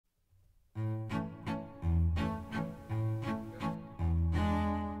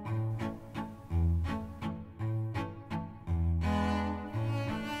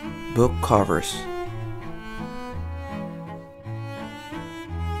Book covers.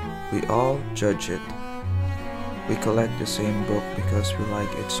 We all judge it. We collect the same book because we like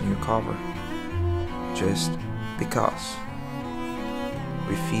its new cover. Just because.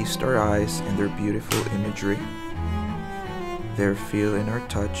 We feast our eyes in their beautiful imagery, their feel in our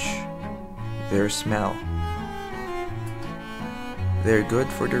touch, their smell. They're good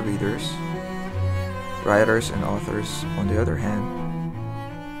for the readers. Writers and authors, on the other hand,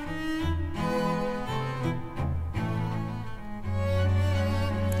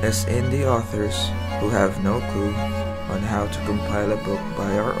 as indie authors who have no clue on how to compile a book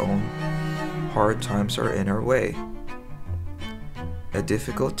by our own, hard times are in our way. A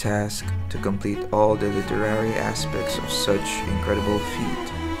difficult task to complete all the literary aspects of such incredible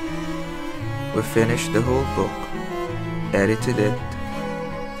feat. We finished the whole book, edited it,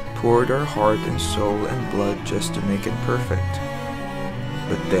 poured our heart and soul and blood just to make it perfect.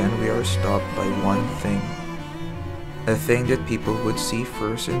 But then we are stopped by one thing. A thing that people would see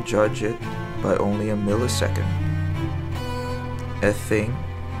first and judge it by only a millisecond. A thing,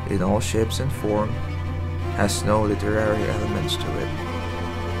 in all shapes and form, has no literary elements to it.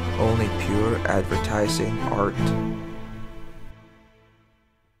 Only pure advertising art.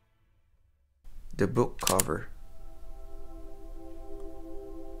 The book cover.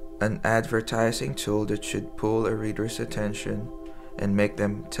 An advertising tool that should pull a reader's attention and make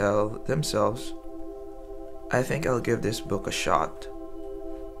them tell themselves, I think I'll give this book a shot.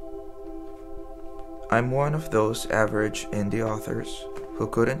 I'm one of those average indie authors who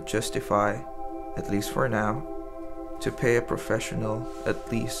couldn't justify, at least for now, to pay a professional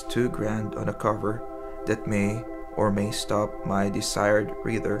at least $2,000 on a cover that may or may stop my desired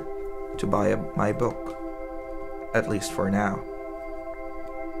reader to buy my book, at least for now.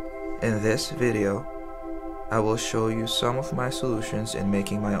 In this video, I will show you some of my solutions in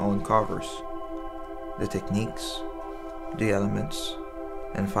making my own covers, the techniques, the elements,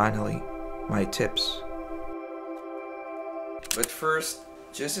 and finally, my tips. But first,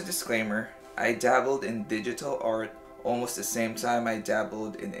 just a disclaimer, I dabbled in digital art almost the same time I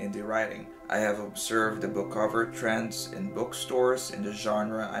dabbled in indie writing. I have observed the book cover trends in bookstores in the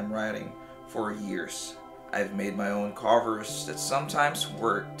genre I'm writing for years. I've made my own covers that sometimes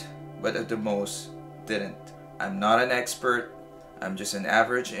worked, but at the most, didn't. I'm not an expert. I'm just an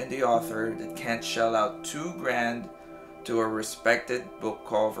average indie author that can't shell out $2,000 to a respected book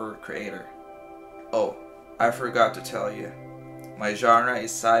cover creator. Oh, I forgot to tell you. My genre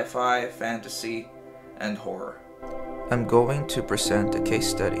is sci-fi, fantasy, and horror. I'm going to present a case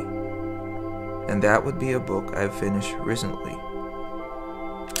study, and that would be a book I've finished recently.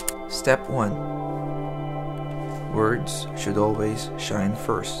 Step 1. Words should always shine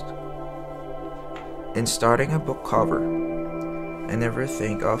first. In starting a book cover, I never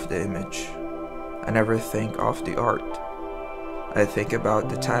think of the image. I never think of the art. I think about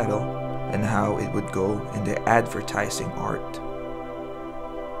the title and how it would go in the advertising art.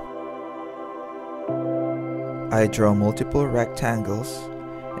 I draw multiple rectangles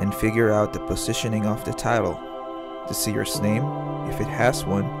and figure out the positioning of the title, the seer's name, if it has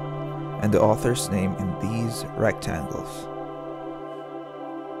one, and the author's name in these rectangles.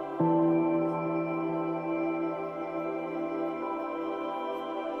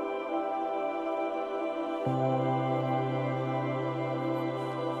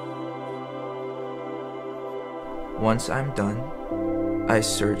 Once I'm done, I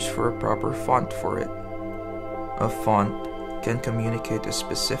search for a proper font for it. A font can communicate a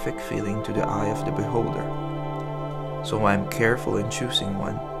specific feeling to the eye of the beholder, so I'm careful in choosing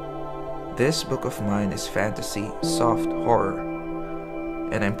one. This book of mine is fantasy soft horror,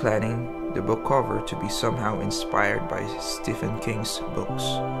 and I'm planning the book cover to be somehow inspired by Stephen King's books.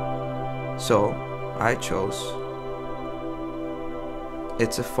 So I chose.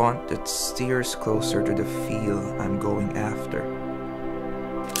 It's a font that steers closer to the feel I'm going after.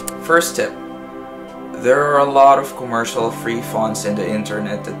 First tip. There are a lot of commercial free fonts in the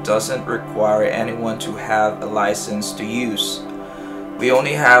internet that doesn't require anyone to have a license to use. We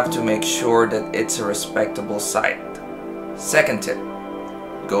only have to make sure that it's a respectable site. Second tip.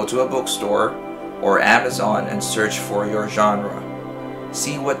 Go to a bookstore or Amazon and search for your genre.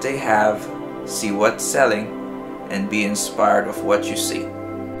 See what they have, see what's selling, and be inspired of what you see.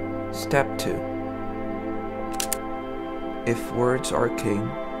 Step 2. If words are king,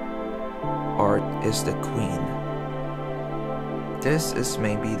 art is the queen. This is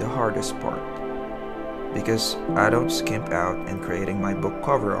maybe the hardest part, because I don't skimp out in creating my book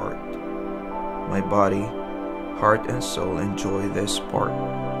cover art. My body, heart, and soul enjoy this part.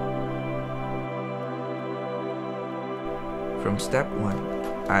 From step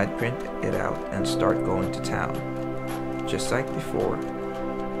 1, I'd print it out and start going to town. Just like before,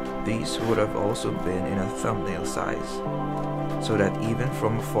 these would have also been in a thumbnail size, so that even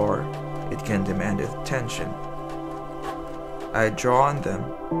from afar, it can demand attention. I'd draw on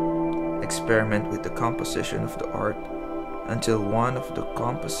them, experiment with the composition of the art, until one of the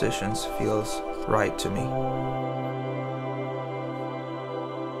compositions feels right to me.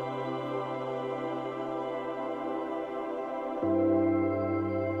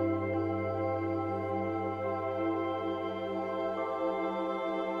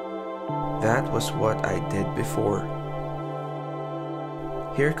 That was what I did before.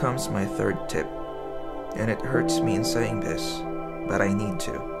 Here comes my third tip, and it hurts me in saying this, but I need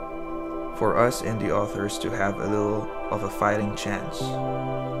to, for us indie authors to have a little of a fighting chance.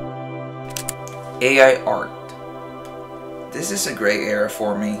 AI art. This is a gray area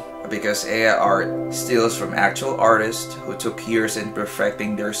for me because AI art steals from actual artists who took years in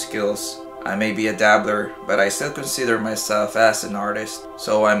perfecting their skills. I may be a dabbler, but I still consider myself as an artist,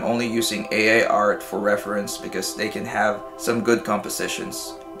 so I'm only using AI art for reference because they can have some good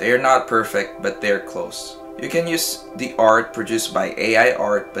compositions. They are not perfect, but they're close. You can use the art produced by AI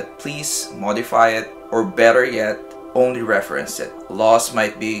art, but please modify it, or better yet, only reference it. Laws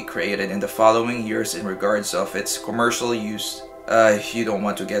might be created in the following years in regards of its commercial use. You don't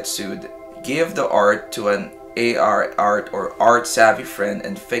want to get sued. Give the art to an AI art or art savvy friend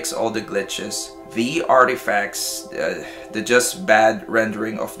and fix all the glitches, the artifacts, the just bad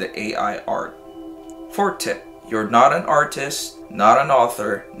rendering of the AI art. Fourth tip, you're not an artist, not an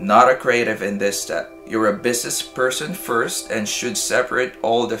author, not a creative in this step. You're a business person first and should separate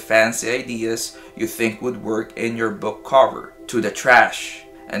all the fancy ideas you think would work in your book cover to the trash,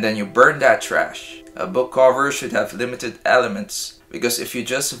 and then you burn that trash. A book cover should have limited elements, because if you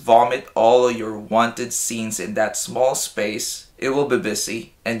just vomit all your wanted scenes in that small space, it will be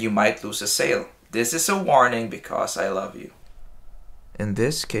busy and you might lose a sale. This is a warning because I love you. In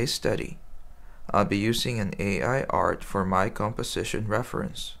this case study, I'll be using an AI art for my composition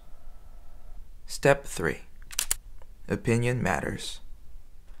reference. Step 3. Opinion matters.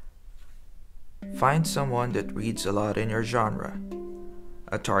 Find someone that reads a lot in your genre,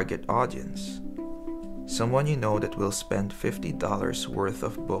 a target audience. Someone you know that will spend $50 worth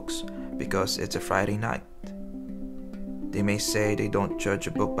of books because it's a Friday night. They may say they don't judge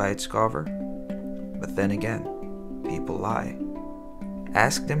a book by its cover, but then again, people lie.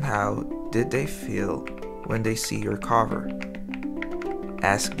 Ask them how did they feel when they see your cover.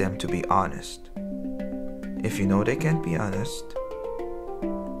 Ask them to be honest. If you know they can't be honest,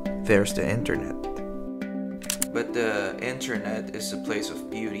 there's the internet. But the internet is a place of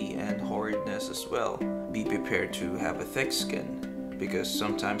beauty and horridness as well. Be prepared to have a thick skin, because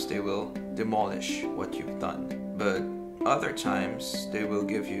sometimes they will demolish what you've done. But other times they will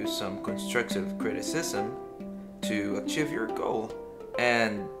give you some constructive criticism to achieve your goal.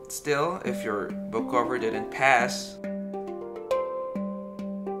 And still, if your book cover didn't pass,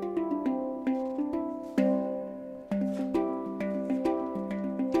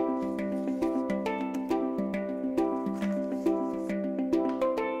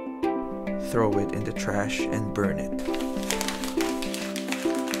 throw it in the trash and burn it.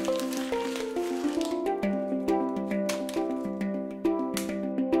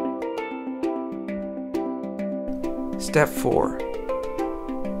 Step 4.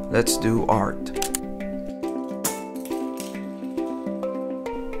 Let's do art.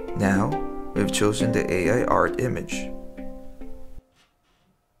 Now, we've chosen the AI art image.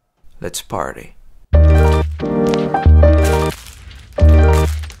 Let's party.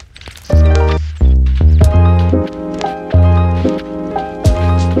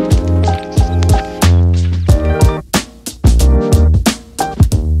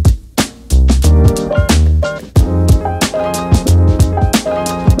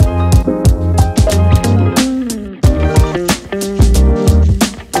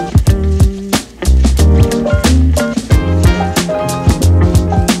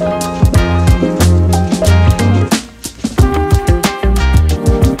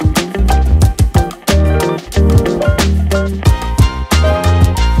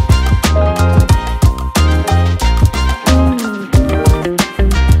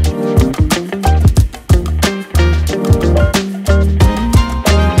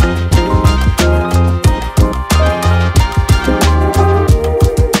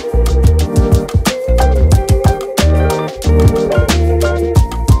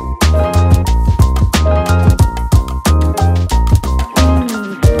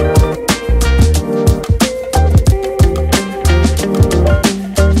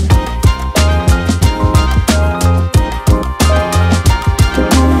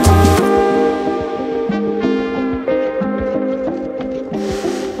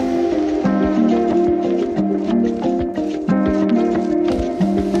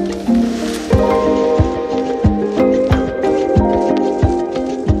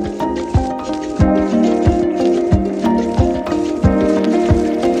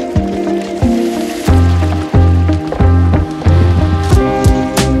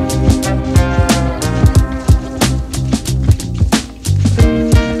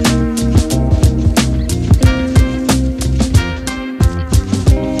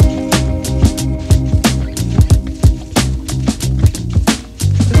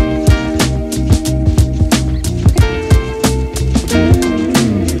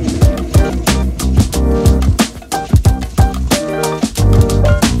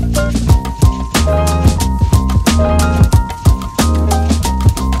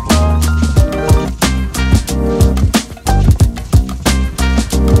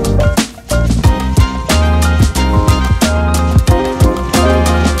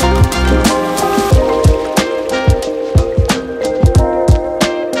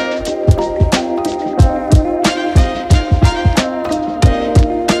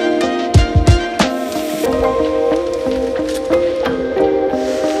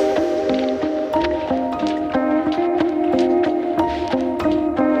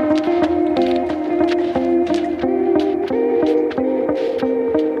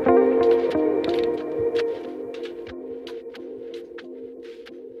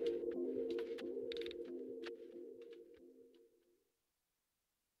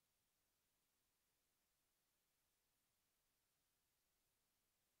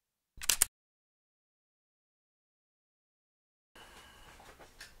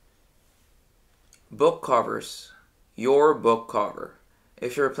 Book covers. Your book cover.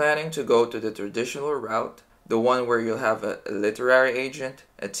 If you're planning to go to the traditional route, the one where you'll have a literary agent,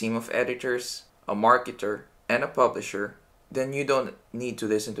 a team of editors, a marketer, and a publisher, then you don't need to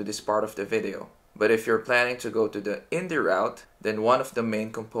listen to this part of the video. But if you're planning to go to the indie route, then one of the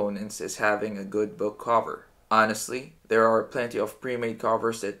main components is having a good book cover. Honestly, there are plenty of pre-made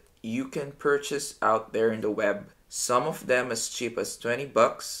covers that you can purchase out there in the web. Some of them as cheap as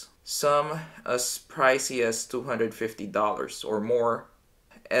 $20, some as pricey as $250 or more,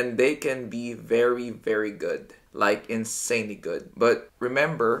 and they can be very, very good, like insanely good. But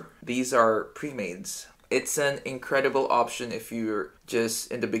remember, these are pre-mades. It's an incredible option if you're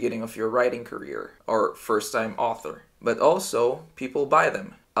just in the beginning of your writing career or first-time author. But also, people buy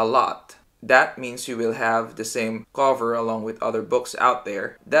them a lot. That means you will have the same cover along with other books out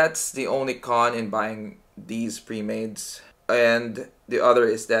there. That's the only con in buying these pre-mades. And the other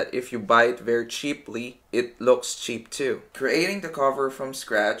is that if you buy it very cheaply, it looks cheap too. Creating the cover from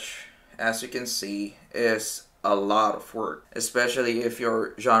scratch, as you can see, is a lot of work, especially if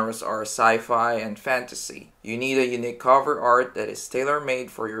your genres are sci-fi and fantasy. You need a unique cover art that is tailor-made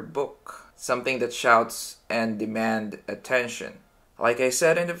for your book, something that shouts and demands attention. Like I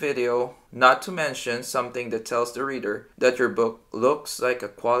said in the video, not to mention something that tells the reader that your book looks like a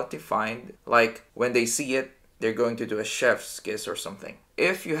quality find, like when they see it, they're going to do a chef's kiss or something.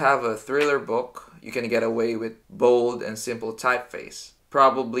 If you have a thriller book, you can get away with bold and simple typeface.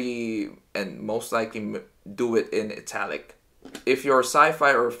 Probably and most likely do it in italic. If your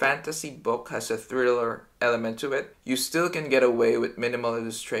sci-fi or fantasy book has a thriller element to it, you still can get away with minimal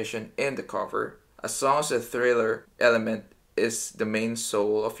illustration in the cover, as long as the thriller element is the main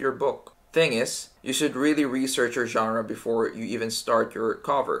soul of your book. Thing is, you should really research your genre before you even start your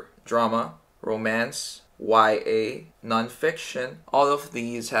cover. Drama, romance, YA, nonfiction, all of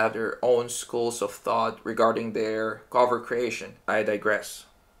these have their own schools of thought regarding their cover creation. I digress.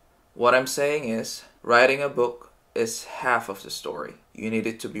 What I'm saying is, writing a book is half of the story. You need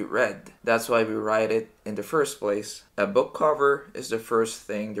it to be read. That's why we write it in the first place. A book cover is the first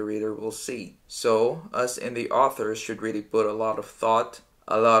thing the reader will see. So, us indie authors should really put a lot of thought,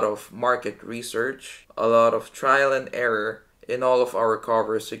 a lot of market research, a lot of trial and error in all of our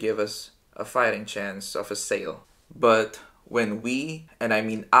covers to give us a fighting chance of a sale. But when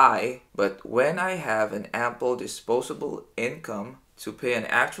I have an ample disposable income to pay an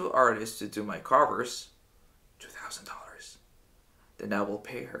actual artist to do my covers, $2,000, then I will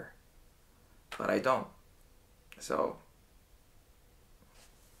pay her. But I don't. So